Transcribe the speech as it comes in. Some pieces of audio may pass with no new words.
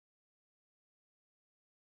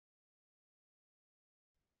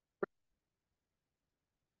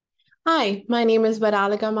Hi, my name is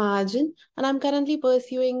Varalika Mahajan, and I'm currently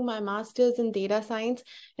pursuing my master's in data science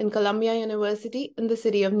in Columbia University in the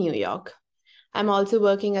city of New York. I'm also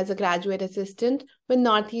working as a graduate assistant with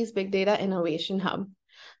Northeast Big Data Innovation Hub.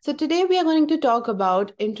 So today we are going to talk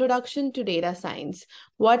about introduction to data science.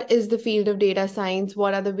 What is the field of data science?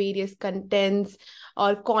 What are the various contents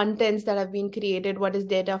or contents that have been created? What is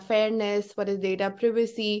data fairness? What is data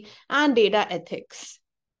privacy and data ethics?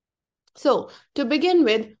 So, to begin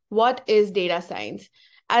with, what is data science?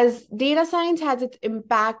 As data science has its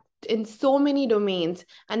impact in so many domains,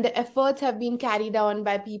 and the efforts have been carried on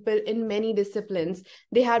by people in many disciplines,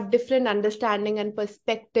 they have different understanding and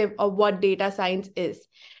perspective of what data science is.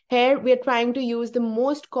 Here, we are trying to use the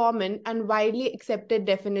most common and widely accepted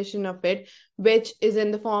definition of it, which is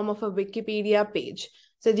in the form of a Wikipedia page.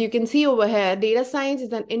 So as you can see over here, data science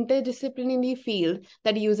is an interdisciplinary field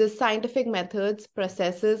that uses scientific methods,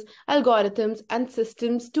 processes, algorithms, and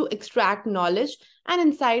systems to extract knowledge and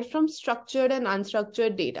insight from structured and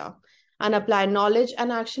unstructured data and apply knowledge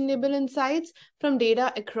and actionable insights from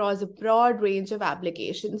data across a broad range of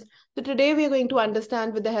applications. So today we are going to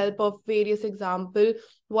understand with the help of various examples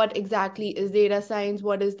what exactly is data science,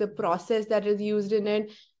 what is the process that is used in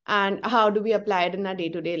it, and how do we apply it in our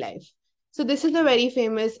day-to-day life. So this is a very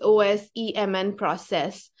famous OSEMN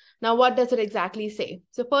process. Now, what does it exactly say?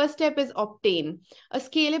 So first step is obtain. A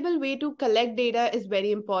scalable way to collect data is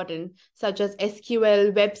very important, such as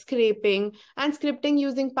SQL, web scraping, and scripting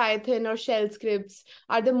using Python or shell scripts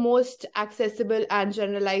are the most accessible and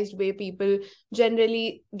generalized way people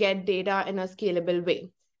generally get data in a scalable way.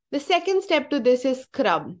 The second step to this is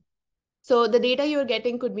scrub. So the data you're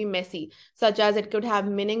getting could be messy, such as it could have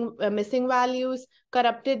missing values,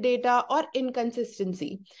 corrupted data, or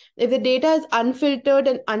inconsistency. If the data is unfiltered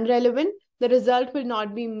and unrelevant, the result will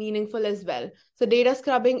not be meaningful as well. So data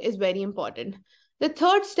scrubbing is very important. The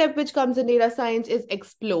third step which comes in data science is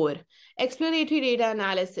explore. Exploratory data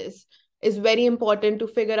analysis is very important to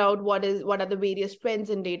figure out what are the various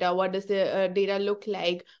trends in data, what does the data look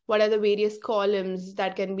like, what are the various columns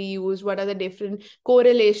that can be used, what are the different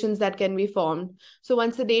correlations that can be formed. So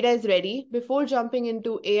once the data is ready, before jumping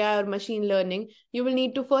into AI or machine learning, you will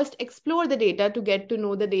need to first explore the data to get to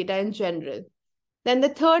know the data in general. Then the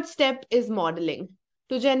third step is modeling.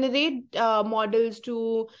 To generate models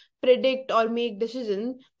to predict or make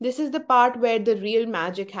decisions, this is the part where the real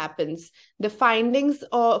magic happens. The findings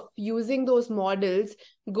of using those models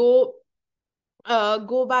go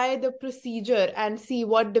go by the procedure and see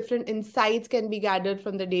what different insights can be gathered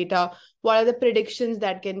from the data, what are the predictions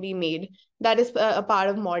that can be made. That is a part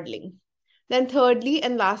of modeling. Then thirdly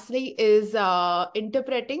and lastly is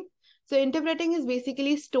interpreting. So interpreting is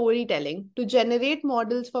basically storytelling to generate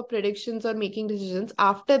models for predictions or making decisions.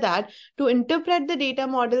 After that, to interpret the data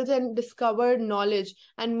models and discover knowledge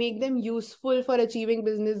and make them useful for achieving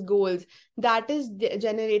business goals. That is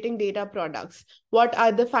generating data products. What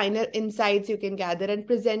are the final insights you can gather, and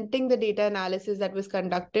presenting the data analysis that was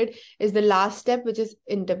conducted is the last step, which is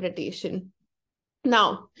interpretation.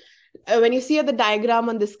 Now, when you see the diagram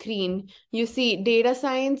on the screen, you see data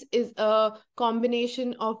science is a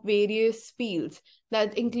combination of various fields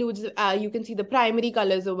that includes, you can see the primary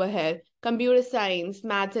colors over here, computer science,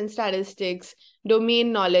 maths and statistics,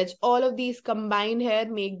 domain knowledge, all of these combined here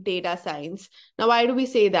make data science. Now, why do we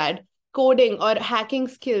say that? Coding or hacking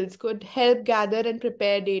skills could help gather and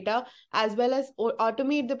prepare data as well as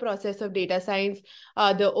automate the process of data science,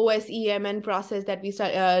 the OSEMN process that we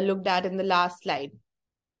looked at in the last slide.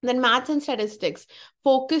 Then maths and statistics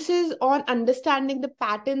focuses on understanding the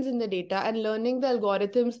patterns in the data and learning the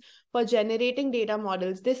algorithms for generating data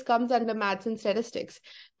models. This comes under maths and statistics.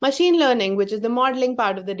 Machine learning, which is the modeling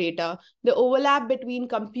part of the data, the overlap between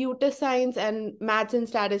computer science and maths and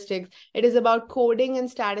statistics. It is about coding and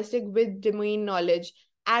statistics with domain knowledge,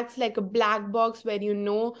 acts like a black box where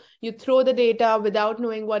you throw the data without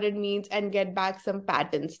knowing what it means and get back some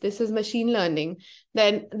patterns. This is machine learning.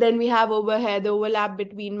 Then we have over here the overlap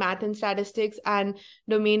between math and statistics and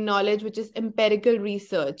domain knowledge, which is empirical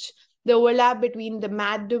research. The overlap between the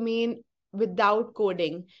math domain without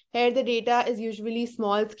coding. Here the data is usually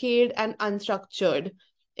small scaled and unstructured.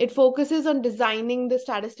 It focuses on designing the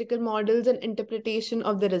statistical models and interpretation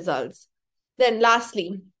of the results. Then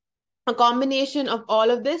lastly, a combination of all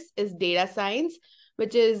of this is data science,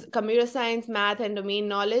 which is computer science, math, and domain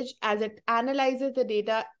knowledge, as it analyzes the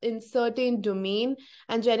data in certain domain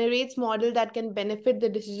and generates model that can benefit the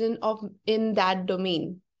decision of in that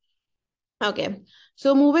domain. Okay,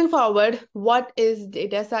 so moving forward, what is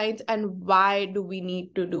data science and why do we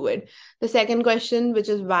need to do it? The second question, which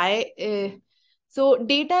is why. So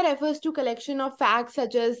data refers to collection of facts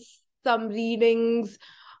such as some readings,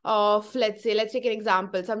 of, let's take an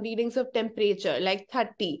example, some readings of temperature like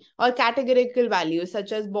 30, or categorical values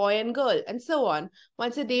such as boy and girl, and so on.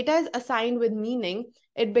 Once the data is assigned with meaning,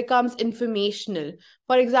 it becomes informational.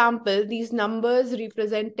 For example, these numbers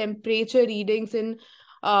represent temperature readings in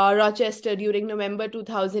Rochester during November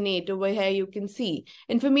 2008. Over here, you can see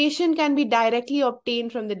information can be directly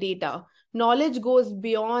obtained from the data. Knowledge goes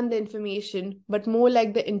beyond the information, but more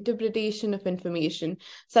like the interpretation of information,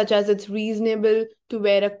 such as it's reasonable to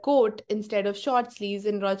wear a coat instead of short sleeves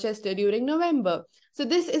in Rochester during November. So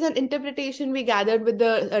this is an interpretation we gathered with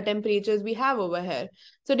the temperatures we have over here.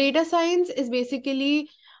 So data science is basically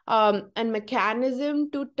a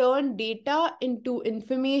mechanism to turn data into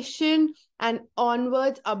information and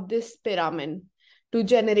onwards up this pyramid to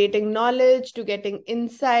generating knowledge, to getting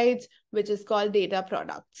insights, which is called data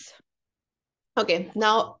products. Okay,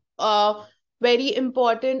 now very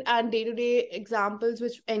important and day-to-day examples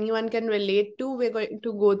which anyone can relate to. We're going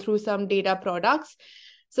to go through some data products.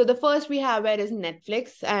 So the first we have here is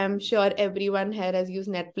Netflix. I'm sure everyone here has used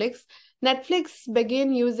Netflix. Netflix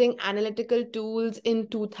began using analytical tools in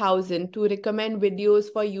 2000 to recommend videos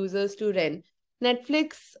for users to rent.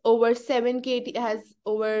 Netflix has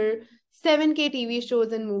over 7K TV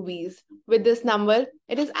shows and movies. With this number,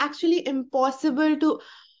 it is actually impossible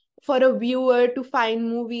for a viewer to find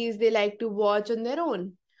movies they like to watch on their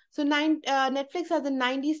own. So Netflix has a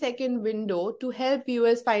 90-second window to help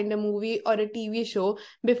viewers find a movie or a TV show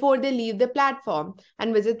before they leave the platform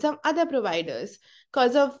and visit some other providers,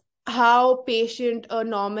 because of how patient a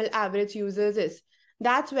normal average user is.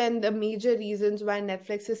 That's when the major reasons why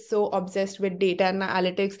Netflix is so obsessed with data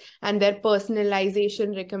analytics and their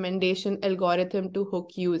personalization recommendation algorithm to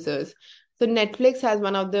hook users. So Netflix has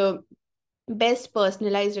one of the best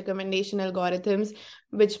personalized recommendation algorithms,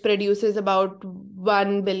 which produces about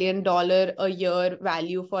 $1 billion a year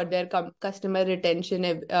value for their customer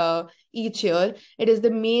retention each year. It is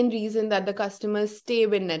the main reason that the customers stay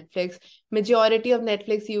with Netflix. Majority of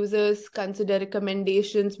Netflix users consider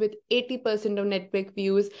recommendations, with 80% of Netflix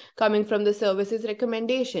views coming from the service's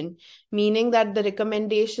recommendation, meaning that the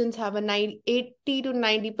recommendations have a 80 to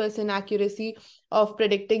 90% accuracy of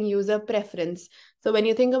predicting user preference. So when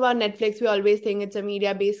you think about Netflix, we always think it's a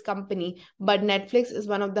media-based company, but Netflix is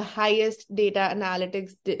one of the highest data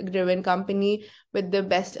analytics-driven company with the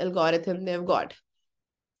best algorithm they've got.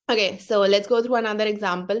 Okay, so let's go through another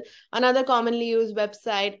example. Another commonly used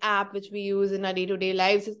website app which we use in our day-to-day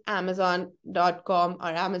lives is Amazon.com or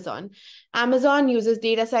Amazon. Amazon uses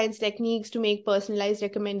data science techniques to make personalized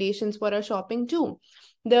recommendations for our shopping too.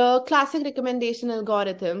 The classic recommendation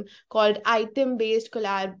algorithm, called item-based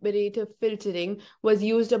collaborative filtering, was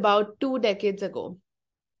used about 2 decades ago.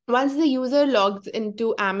 Once the user logs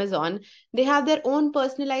into Amazon, they have their own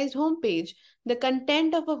personalized homepage. The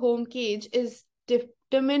content of a homepage is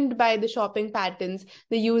determined by the shopping patterns,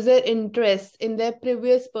 the user interests in their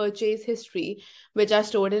previous purchase history, which are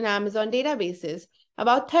stored in Amazon databases.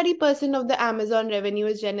 About 30% of the Amazon revenue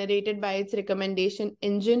is generated by its recommendation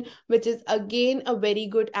engine, which is again a very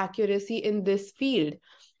good accuracy in this field.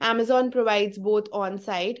 Amazon provides both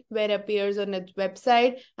on-site, where it appears on its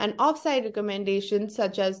website, and off-site recommendations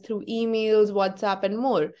such as through emails, WhatsApp, and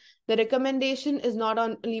more. The recommendation is not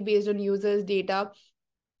only based on users' data,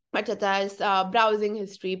 but such as browsing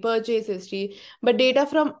history, purchase history, but data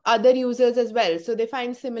from other users as well. So they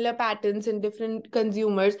find similar patterns in different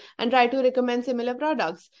consumers and try to recommend similar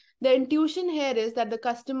products. The intuition here is that the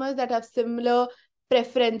customers that have similar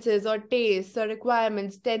preferences or tastes or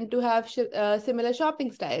requirements tend to have similar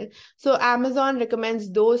shopping style. So Amazon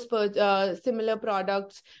recommends those similar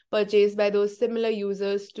products purchased by those similar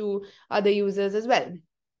users to other users as well.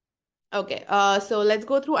 Okay, so let's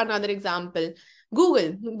go through another example.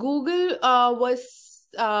 Google was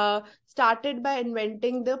started by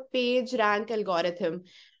inventing the page rank algorithm.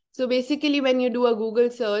 So basically, when you do a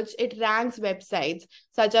Google search, it ranks websites,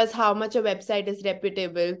 such as how much a website is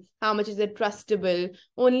reputable, how much is it trustable,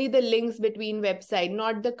 only the links between website,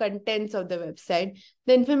 not the contents of the website.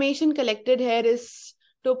 The information collected here is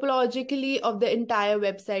topologically of the entire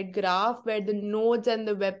website graph, where the nodes and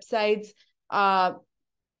the websites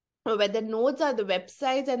where the nodes are the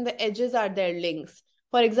websites and the edges are their links.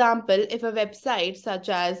 For example, if a website such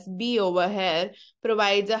as B over here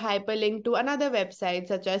provides a hyperlink to another website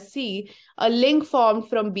such as C, a link formed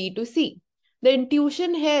from B to C. The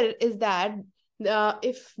intuition here is that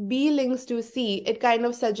if B links to C, it kind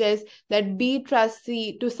of suggests that B trusts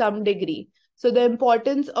C to some degree. So the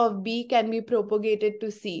importance of B can be propagated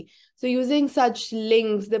to C. So using such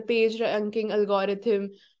links, the page ranking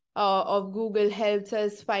algorithm of Google helps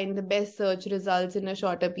us find the best search results in a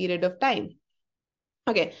shorter period of time.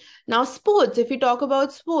 Okay, now sports. If we talk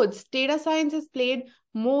about sports, data science has played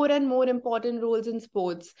more and more important roles in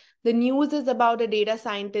sports. The news is about a data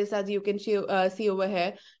scientist, as you can see over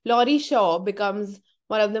here. Laurie Shaw becomes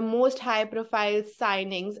one of the most high-profile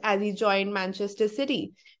signings as he joined Manchester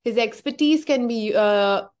City. His expertise can be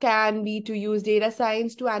to use data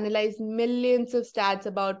science to analyze millions of stats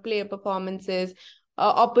about player performances,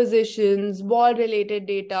 oppositions, ball-related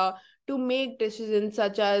data to make decisions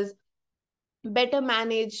such as better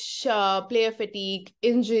manage player fatigue,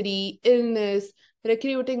 injury, illness,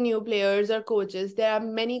 recruiting new players or coaches. There are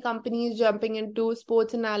many companies jumping into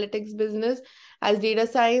sports analytics business as data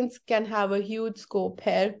science can have a huge scope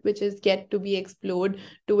here, which is yet to be explored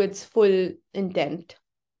to its full intent.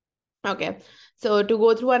 Okay, so to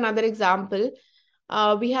go through another example,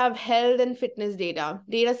 we have health and fitness data.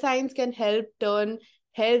 Data science can help turn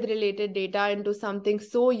health related data into something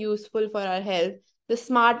so useful for our health. The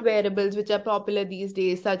smart wearables, which are popular these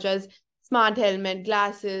days, such as smart helmet,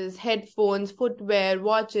 glasses, headphones, footwear,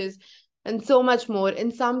 watches, and so much more. In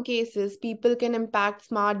some cases, people can impact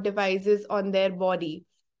smart devices on their body.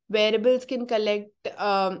 Wearables can collect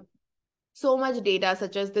so much data,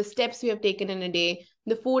 such as the steps we have taken in a day,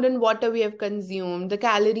 the food and water we have consumed, the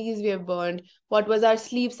calories we have burned, what was our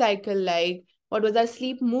sleep cycle like, what was our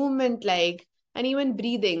sleep movement like, and even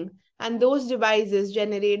breathing. And those devices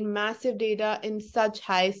generate massive data in such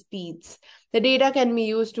high speeds. The data can be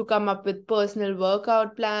used to come up with personal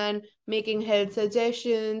workout plan, making health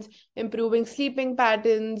suggestions, improving sleeping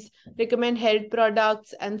patterns, recommend health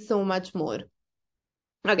products, and so much more.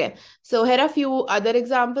 Okay, so here are a few other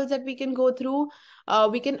examples that we can go through.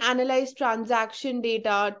 We can analyze transaction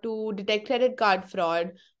data to detect credit card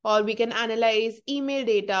fraud, or we can analyze email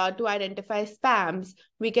data to identify spams.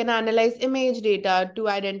 We can analyze image data to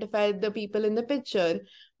identify the people in the picture,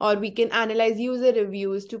 or we can analyze user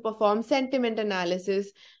reviews to perform sentiment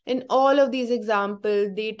analysis. In all of these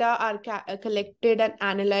examples, data are collected and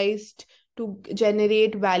analyzed to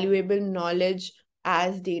generate valuable knowledge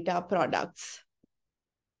as data products.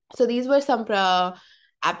 So these were some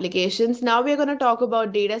applications. Now we're going to talk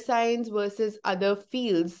about data science versus other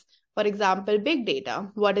fields. For example, big data.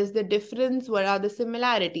 What is the difference? What are the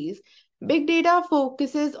similarities? Big data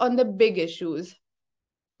focuses on the big issues,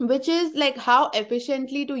 which is like how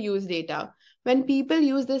efficiently to use data. When people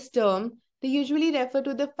use this term, they usually refer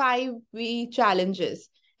to the 5V challenges,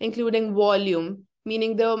 including volume,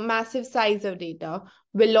 meaning the massive size of data,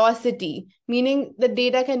 velocity, meaning the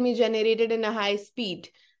data can be generated in a high speed.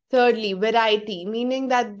 Thirdly, variety, meaning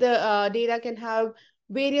that the data can have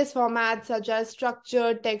various formats such as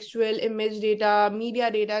structured, textual, image data,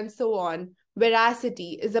 media data, and so on.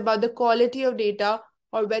 Veracity is about the quality of data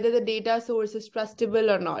or whether the data source is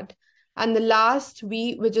trustable or not. And the last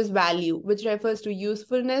V, which is value, which refers to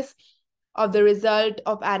usefulness of the result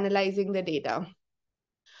of analyzing the data.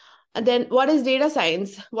 And then what is data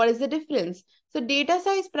science? What is the difference? So data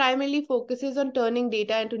science primarily focuses on turning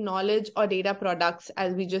data into knowledge or data products,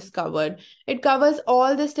 as we just covered. It covers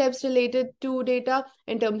all the steps related to data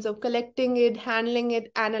in terms of collecting it, handling it,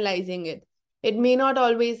 analyzing it. It may not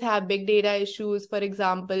always have big data issues. For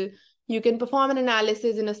example, you can perform an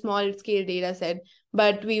analysis in a small scale data set,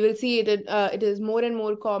 but we will see it is more and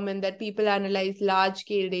more common that people analyze large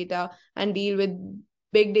scale data and deal with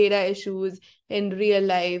big data issues in real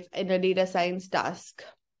life in a data science task.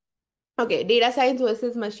 Okay, data science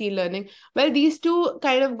versus machine learning. Well, these two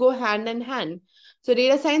kind of go hand in hand. So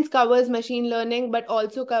data science covers machine learning, but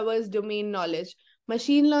also covers domain knowledge.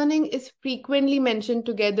 Machine learning is frequently mentioned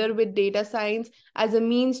together with data science as a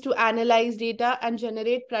means to analyze data and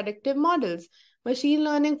generate predictive models. Machine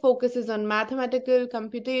learning focuses on mathematical,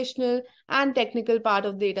 computational, and technical part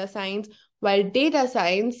of data science, while data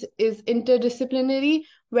science is interdisciplinary,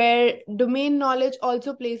 where domain knowledge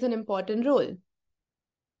also plays an important role.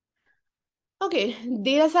 Okay,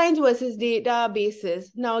 data science versus databases.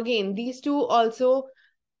 Now, again, these two also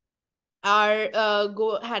are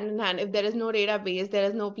go hand in hand. If there is no database, there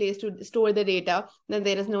is no place to store the data, then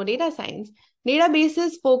there is no data science.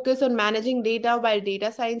 Databases focus on managing data while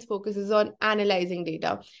data science focuses on analyzing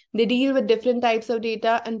data. They deal with different types of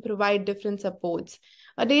data and provide different supports.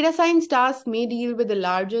 A data science task may deal with a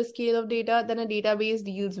larger scale of data than a database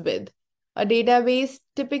deals with. A database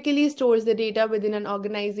typically stores the data within an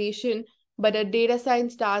organization, but a data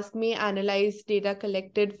science task may analyze data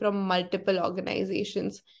collected from multiple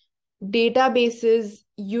organizations. Databases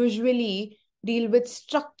usually deal with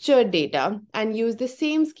structured data and use the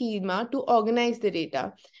same schema to organize the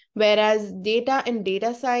data, whereas data in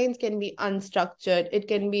data science can be unstructured. It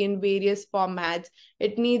can be in various formats.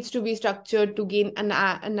 It needs to be structured to gain an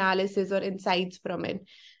analysis or insights from it.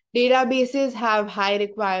 Databases have high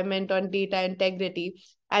requirement on data integrity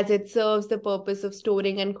as it serves the purpose of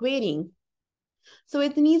storing and querying. So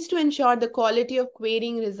it needs to ensure the quality of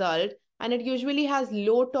querying result, and it usually has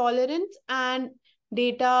low tolerance and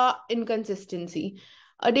data inconsistency.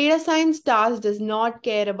 A data science task does not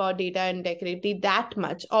care about data integrity that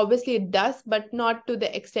much. Obviously, it does, but not to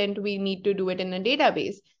the extent we need to do it in a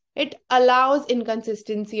database. It allows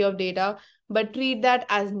inconsistency of data, but treat that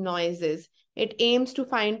as noises. It aims to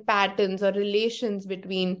find patterns or relations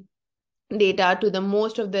between data to the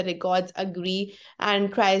most of the records agree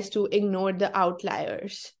and tries to ignore the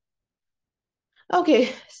outliers.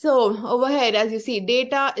 Okay, so overhead, as you see,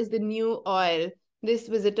 data is the new oil. This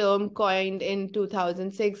was a term coined in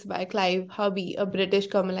 2006 by Clive Hubby, a British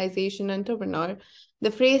commercialization entrepreneur.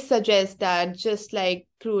 The phrase suggests that just like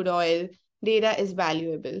crude oil, data is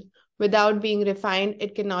valuable. Without being refined,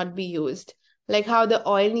 it cannot be used. Like how the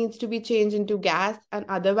oil needs to be changed into gas and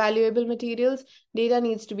other valuable materials, data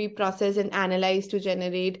needs to be processed and analyzed to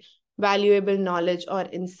generate valuable knowledge or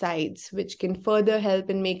insights, which can further help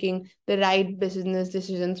in making the right business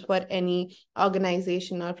decisions for any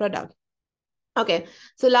organization or product. Okay,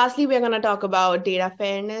 so lastly, we're going to talk about data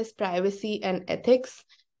fairness, privacy, and ethics.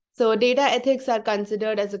 So data ethics are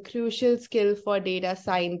considered as a crucial skill for data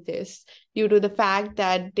scientists due to the fact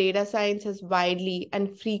that data science is widely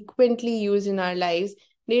and frequently used in our lives.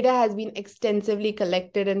 Data has been extensively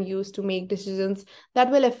collected and used to make decisions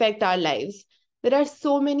that will affect our lives. There are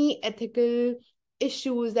so many ethical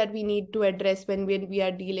issues that we need to address when we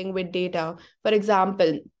are dealing with data. For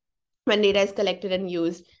example, when data is collected and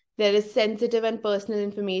used, there is sensitive and personal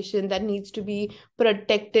information that needs to be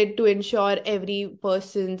protected to ensure every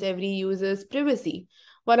user's privacy.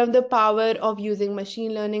 One of the power of using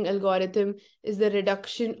machine learning algorithm is the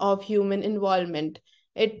reduction of human involvement.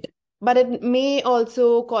 But it may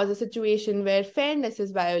also cause a situation where fairness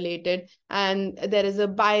is violated and there is a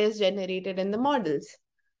bias generated in the models.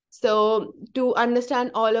 So to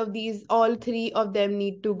understand all of these, all three of them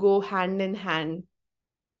need to go hand in hand.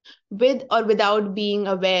 With or without being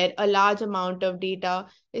aware, a large amount of data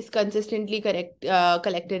is consistently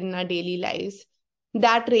collected in our daily lives.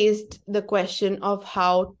 That raised the question of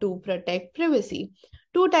how to protect privacy.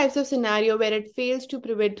 Two types of scenario where it fails to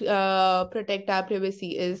protect our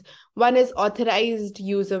privacy is one is authorized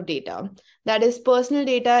use of data. That is, personal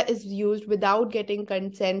data is used without getting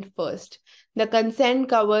consent first. The consent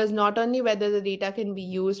covers not only whether the data can be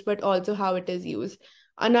used, but also how it is used.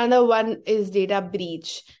 Another one is data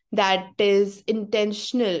breach, that is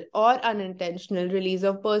intentional or unintentional release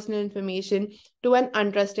of personal information to an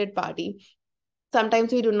untrusted party.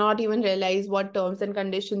 Sometimes we do not even realize what terms and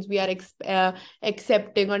conditions we are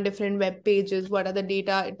accepting on different web pages, what are the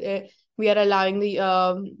data we are allowing the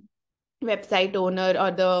website owner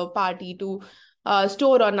or the party to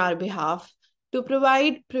store on our behalf. To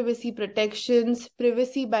provide privacy protections,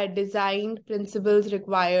 privacy by design principles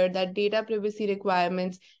require that data privacy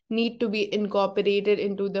requirements need to be incorporated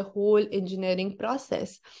into the whole engineering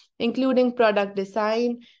process, including product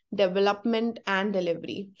design, development, and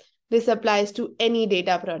delivery. This applies to any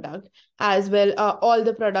data product as well. All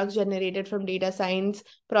the products generated from data science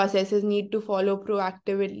processes need to follow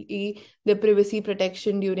proactively the privacy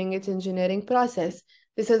protection during its engineering process.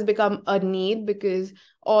 This has become a need because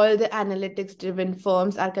all the analytics driven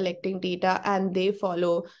firms are collecting data and they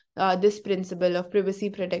follow this principle of privacy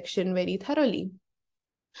protection very thoroughly.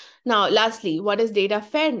 Now, lastly, what is data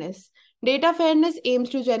fairness? Data fairness aims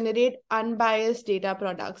to generate unbiased data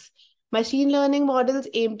products. Machine learning models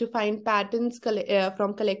aim to find patterns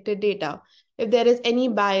from collected data. If there is any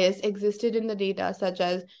bias existed in the data, such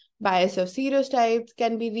as bias of stereotypes,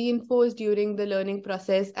 can be reinforced during the learning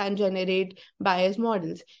process and generate biased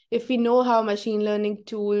models. If we know how machine learning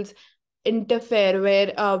tools interfere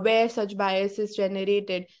where such bias is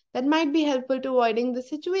generated, that might be helpful to avoiding the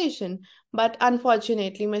situation. But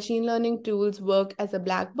unfortunately, machine learning tools work as a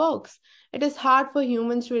black box. It is hard for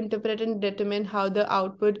humans to interpret and determine how the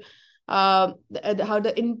output how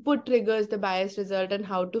the input triggers the biased result and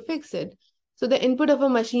how to fix it. So the input of a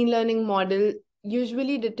machine learning model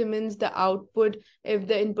usually determines the output. If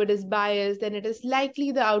the input is biased, then it is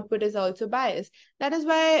likely the output is also biased. That is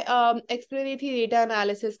why exploratory data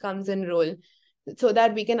analysis comes in role, so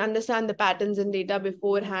that we can understand the patterns in data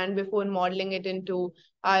beforehand, before modeling it into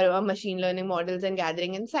our machine learning models and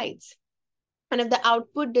gathering insights. And if the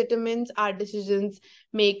output determines our decisions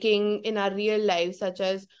making in our real life, such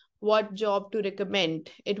as what job to recommend,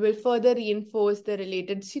 it will further reinforce the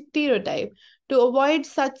related stereotype. To avoid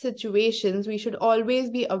such situations, we should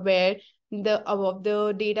always be aware of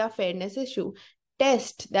the data fairness issue.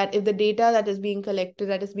 test that if the data that is being collected,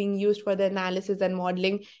 that is being used for the analysis and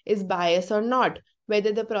modeling, is biased or not,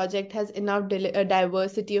 whether the project has enough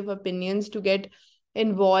diversity of opinions to get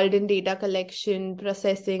involved in data collection,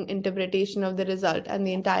 processing, interpretation of the result, and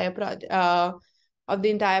the entire project.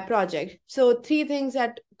 So 3 things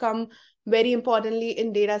that come very importantly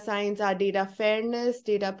in data science are data fairness,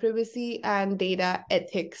 data privacy, and data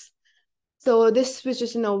ethics. So this was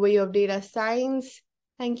just an overview of data science.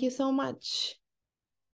 Thank you so much.